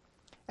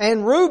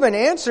 And Reuben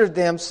answered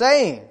them,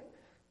 saying,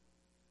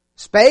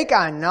 Spake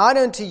I not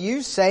unto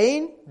you,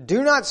 saying,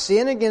 Do not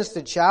sin against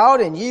the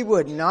child, and ye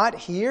would not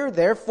hear.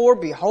 Therefore,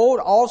 behold,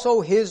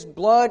 also his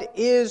blood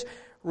is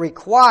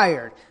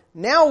required.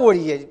 Now what do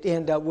you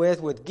end up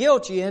with? With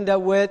guilt, you end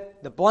up with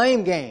the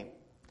blame game.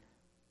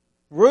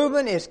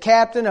 Reuben is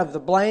captain of the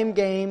blame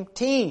game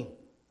team.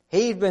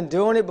 He's been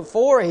doing it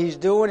before. He's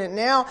doing it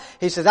now.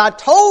 He says, I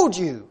told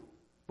you.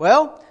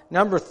 Well,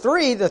 number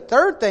three, the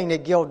third thing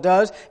that guilt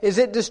does is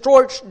it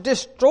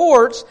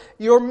distorts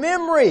your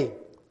memory.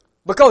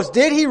 Because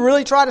did he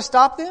really try to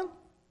stop them?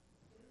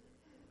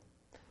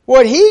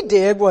 What he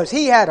did was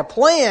he had a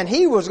plan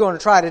he was going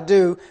to try to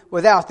do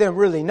without them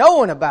really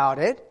knowing about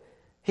it.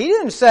 He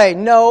didn't say,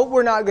 no,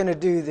 we're not going to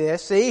do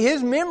this. See,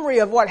 his memory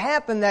of what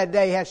happened that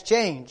day has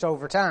changed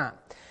over time.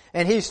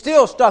 And he's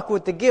still stuck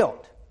with the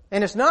guilt.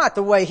 And it's not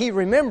the way he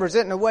remembers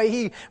it and the way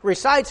he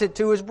recites it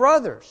to his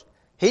brothers.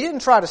 He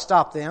didn't try to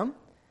stop them.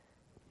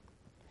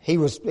 He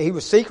was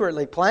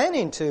secretly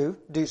planning to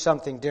do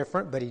something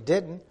different, but he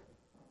didn't.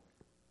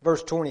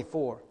 Verse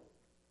 24.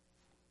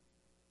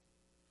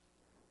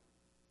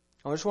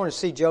 I just want to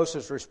see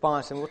Joseph's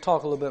response, and we'll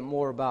talk a little bit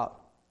more about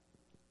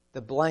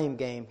the blame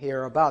game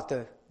here, about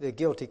the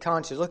guilty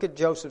conscience. Look at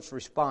Joseph's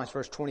response,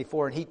 verse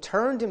 24. And he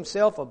turned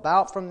himself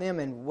about from them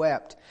and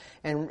wept,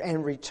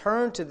 and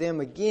returned to them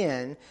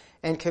again,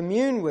 and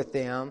communed with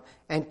them,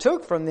 and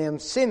took from them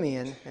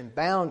Simeon, and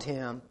bound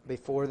him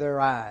before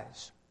their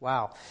eyes.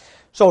 Wow.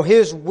 So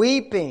his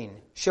weeping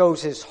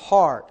shows his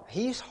heart.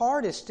 His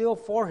heart is still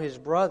for his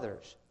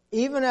brothers.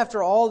 Even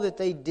after all that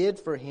they did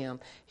for him,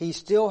 he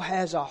still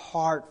has a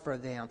heart for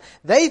them.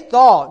 They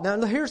thought,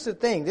 now here's the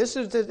thing, this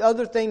is the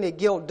other thing that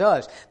guilt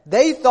does.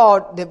 They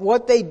thought that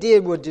what they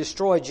did would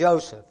destroy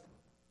Joseph.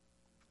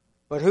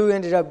 But who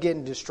ended up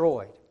getting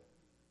destroyed?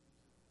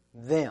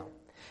 Them.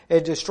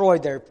 It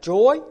destroyed their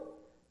joy,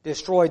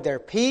 destroyed their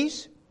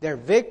peace, their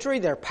victory,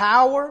 their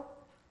power.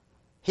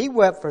 He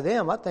wept for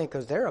them, I think,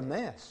 because they're a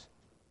mess.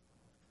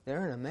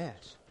 They're in a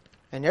mess.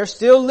 And they're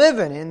still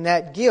living in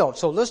that guilt.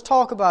 So let's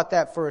talk about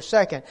that for a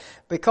second.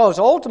 Because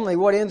ultimately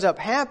what ends up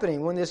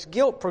happening when this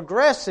guilt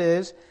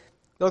progresses,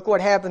 look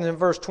what happens in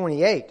verse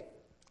 28.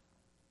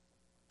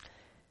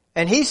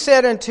 And he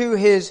said unto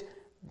his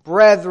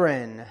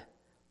brethren,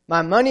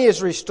 My money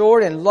is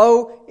restored, and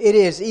lo, it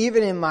is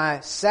even in my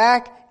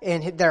sack.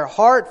 And their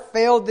heart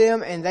failed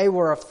them, and they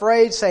were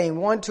afraid, saying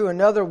one to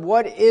another,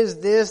 What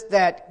is this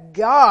that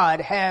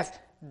God hath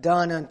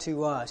done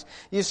unto us?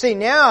 You see,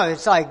 now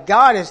it's like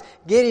God is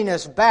getting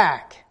us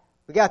back.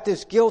 We got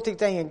this guilty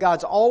thing, and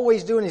God's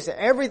always doing this.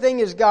 Everything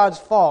is God's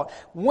fault.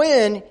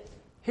 When,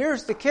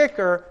 here's the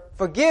kicker,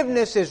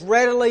 forgiveness is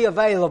readily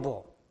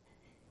available.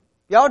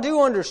 Y'all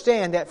do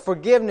understand that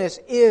forgiveness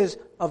is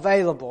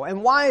available.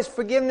 And why is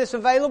forgiveness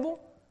available?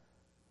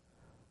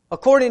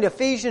 According to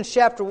Ephesians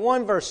chapter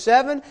 1 verse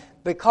 7,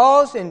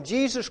 because in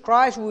Jesus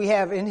Christ we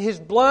have, in His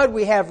blood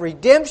we have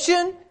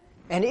redemption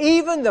and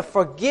even the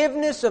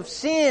forgiveness of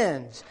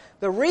sins.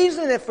 The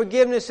reason that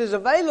forgiveness is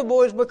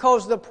available is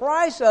because the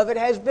price of it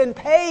has been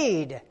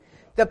paid.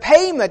 The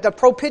payment, the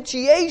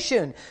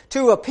propitiation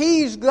to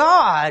appease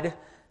God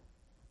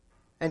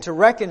and to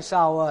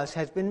reconcile us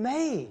has been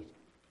made.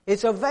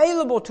 It's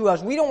available to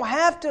us. We don't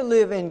have to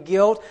live in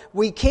guilt.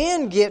 We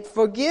can get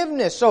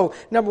forgiveness. So,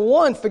 number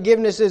one,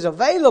 forgiveness is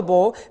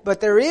available, but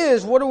there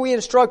is, what are we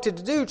instructed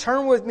to do?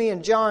 Turn with me in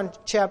 1 John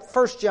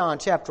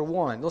chapter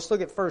 1. Let's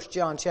look at 1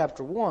 John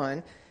chapter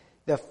 1.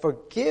 The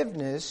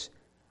forgiveness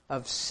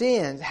of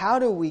sins. How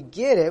do we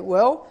get it?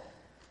 Well,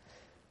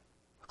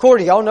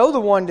 according, y'all know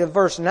the one to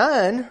verse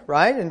 9,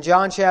 right? In 1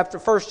 John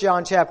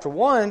chapter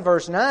 1,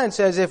 verse 9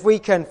 says, If we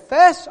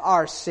confess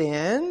our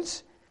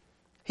sins,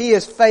 He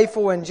is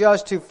faithful and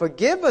just to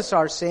forgive us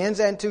our sins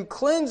and to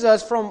cleanse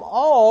us from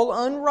all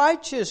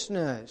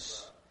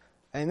unrighteousness.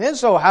 Amen.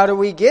 So how do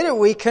we get it?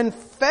 We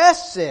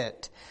confess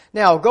it.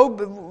 Now go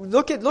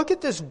look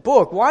at this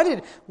book.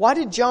 Why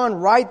did John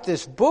write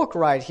this book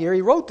right here?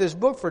 He wrote this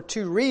book for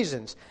two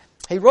reasons.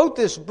 He wrote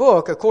this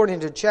book,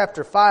 according to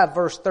chapter 5,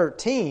 verse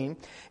 13.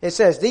 It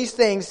says, "These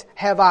things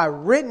have I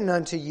written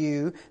unto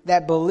you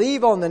that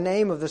believe on the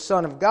name of the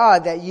Son of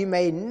God, that you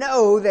may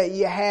know that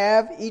you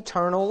have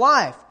eternal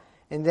life,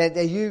 and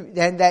that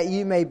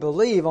you may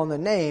believe on the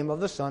name of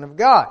the Son of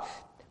God."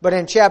 But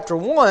in chapter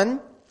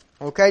 1,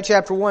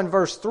 chapter 1,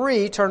 verse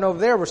 3, turn over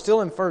there, we're still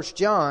in 1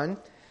 John.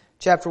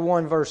 Chapter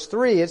 1, verse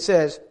 3, it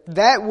says,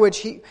 "That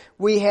which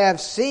we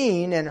have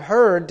seen and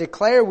heard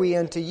declare we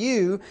unto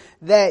you,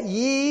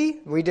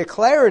 we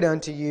declare it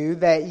unto you,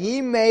 that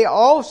ye may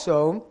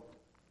also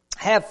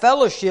have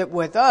fellowship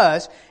with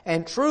us.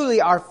 And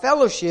truly our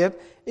fellowship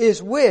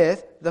is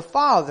with the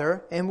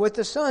Father and with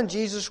the Son,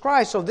 Jesus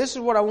Christ." So this is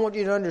what I want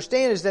you to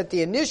understand, is that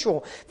the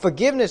initial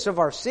forgiveness of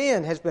our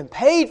sin has been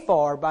paid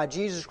for by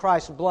Jesus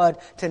Christ's blood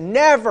to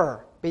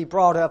never be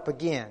brought up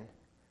again.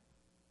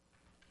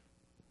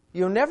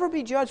 You'll never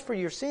be judged for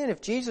your sin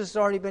if Jesus has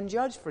already been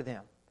judged for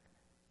them.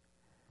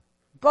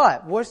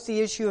 But what's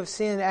the issue of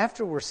sin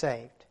after we're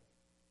saved?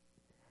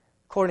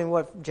 According to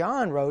what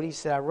John wrote, he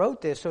said, "I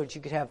wrote this so that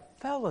you could have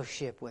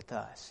fellowship with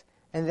us."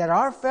 And that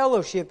our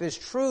fellowship is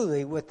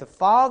truly with the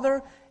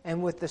Father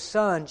and with the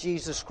Son,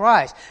 Jesus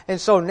Christ. And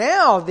so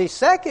now, the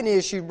second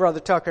issue,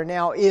 Brother Tucker,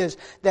 now is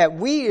that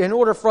in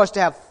order for us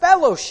to have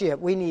fellowship,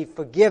 we need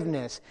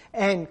forgiveness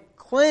and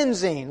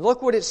cleansing.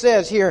 Look what it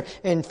says here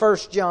in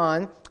 1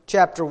 John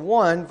chapter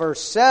 1,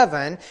 verse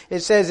 7. It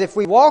says, "If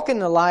we walk in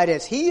the light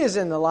as He is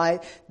in the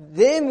light,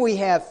 then we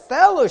have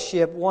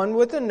fellowship one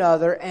with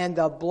another, and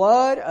the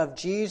blood of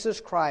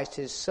Jesus Christ,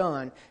 His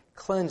Son,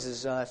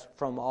 cleanses us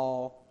from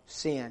all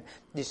sin."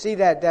 You see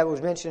that was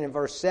mentioned in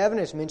verse 7.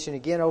 It's mentioned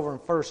again over in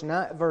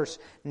verse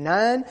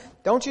 9.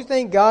 Don't you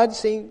think God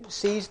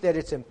sees that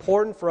it's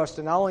important for us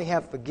to not only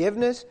have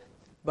forgiveness,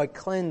 but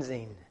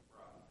cleansing?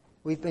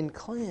 We've been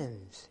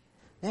cleansed.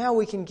 Now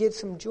we can get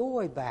some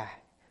joy back.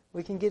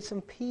 We can get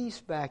some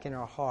peace back in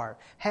our heart.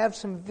 Have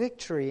some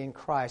victory in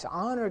Christ.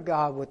 Honor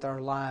God with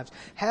our lives.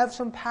 Have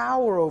some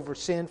power over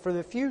sin for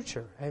the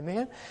future.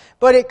 Amen?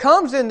 But it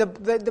comes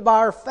by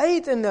our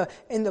faith in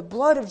the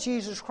blood of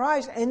Jesus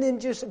Christ, and then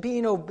just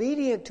being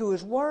obedient to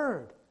His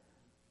Word.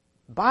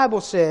 The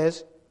Bible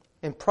says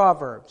in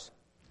Proverbs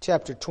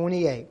chapter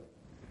 28,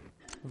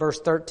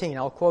 verse 13.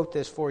 I'll quote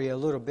this for you a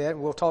little bit.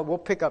 We'll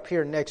pick up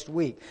here next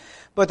week.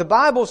 But the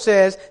Bible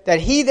says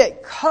that he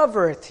that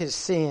covereth his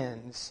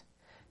sins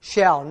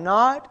shall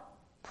not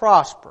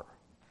prosper.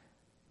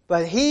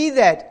 But he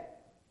that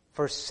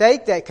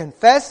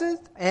confesseth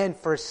and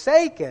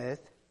forsaketh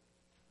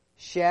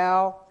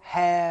shall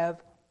have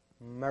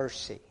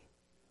mercy.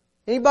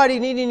 Anybody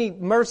need any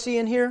mercy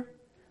in here?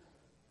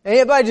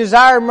 Anybody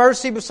desire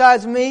mercy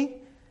besides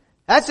me?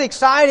 That's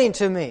exciting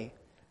to me.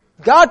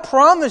 God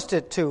promised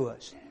it to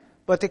us.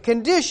 But the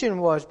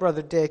condition was,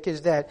 Brother Dick,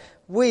 is that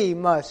we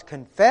must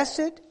confess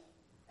it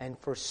and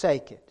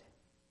forsake it.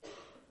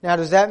 Now,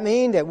 does that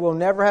mean that we'll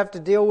never have to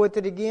deal with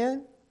it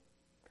again?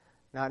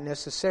 Not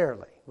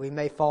necessarily. We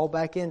may fall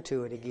back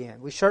into it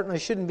again. We certainly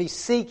shouldn't be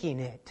seeking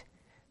it.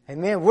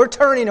 Amen. We're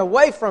turning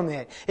away from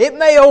it. It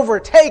may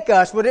overtake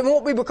us, but it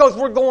won't be because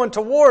we're going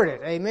toward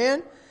it.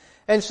 Amen.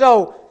 And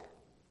so,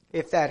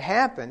 if that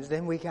happens,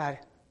 then we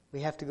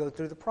have to go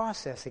through the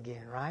process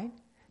again, right?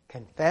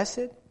 Confess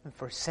it and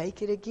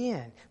forsake it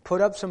again. Put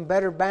up some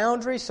better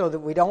boundaries so that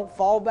we don't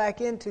fall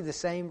back into the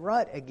same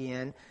rut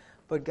again.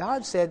 But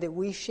God said that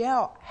we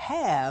shall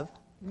have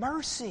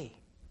mercy.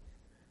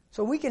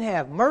 So we can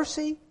have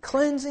mercy,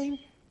 cleansing,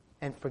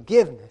 and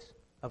forgiveness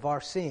of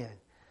our sin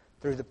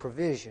through the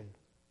provision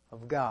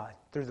of God,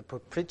 through the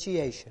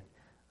propitiation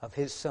of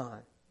His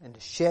Son and the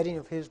shedding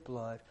of His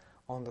blood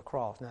on the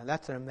cross. Now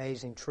that's an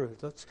amazing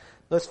truth.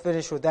 Let's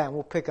finish with that, and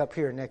we'll pick up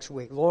here next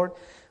week. Lord,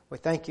 we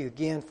thank You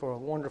again for a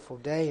wonderful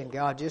day, and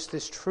God, just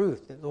this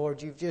truth that,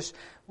 Lord, You've just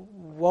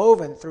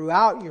woven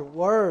throughout Your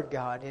Word,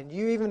 God. And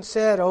You even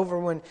said over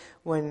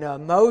when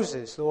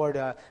Moses,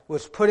 Lord,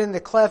 was put in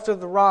the cleft of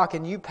the rock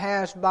and You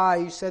passed by,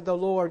 You said, the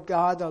Lord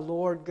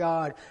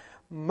God,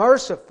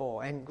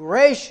 merciful and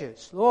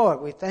gracious. Lord,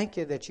 we thank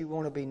You that You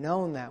want to be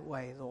known that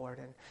way, Lord,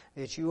 and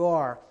that You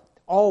are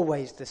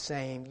always the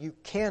same. You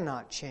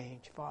cannot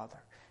change,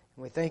 Father.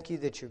 And we thank You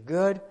that You're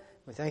good.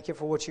 We thank You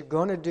for what You're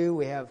going to do.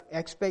 We have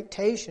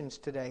expectations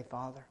today,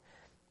 Father,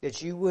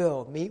 that You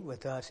will meet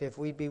with us if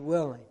we'd be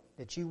willing,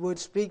 that You would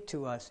speak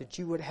to us, that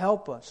You would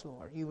help us,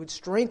 Lord. You would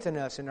strengthen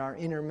us in our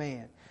inner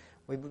man.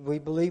 We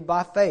believe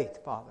by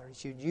faith, Father,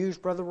 as You'd use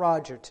Brother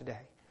Roger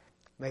today.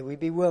 May we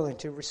be willing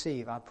to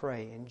receive, I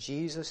pray, in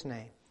Jesus'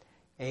 name.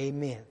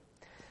 Amen.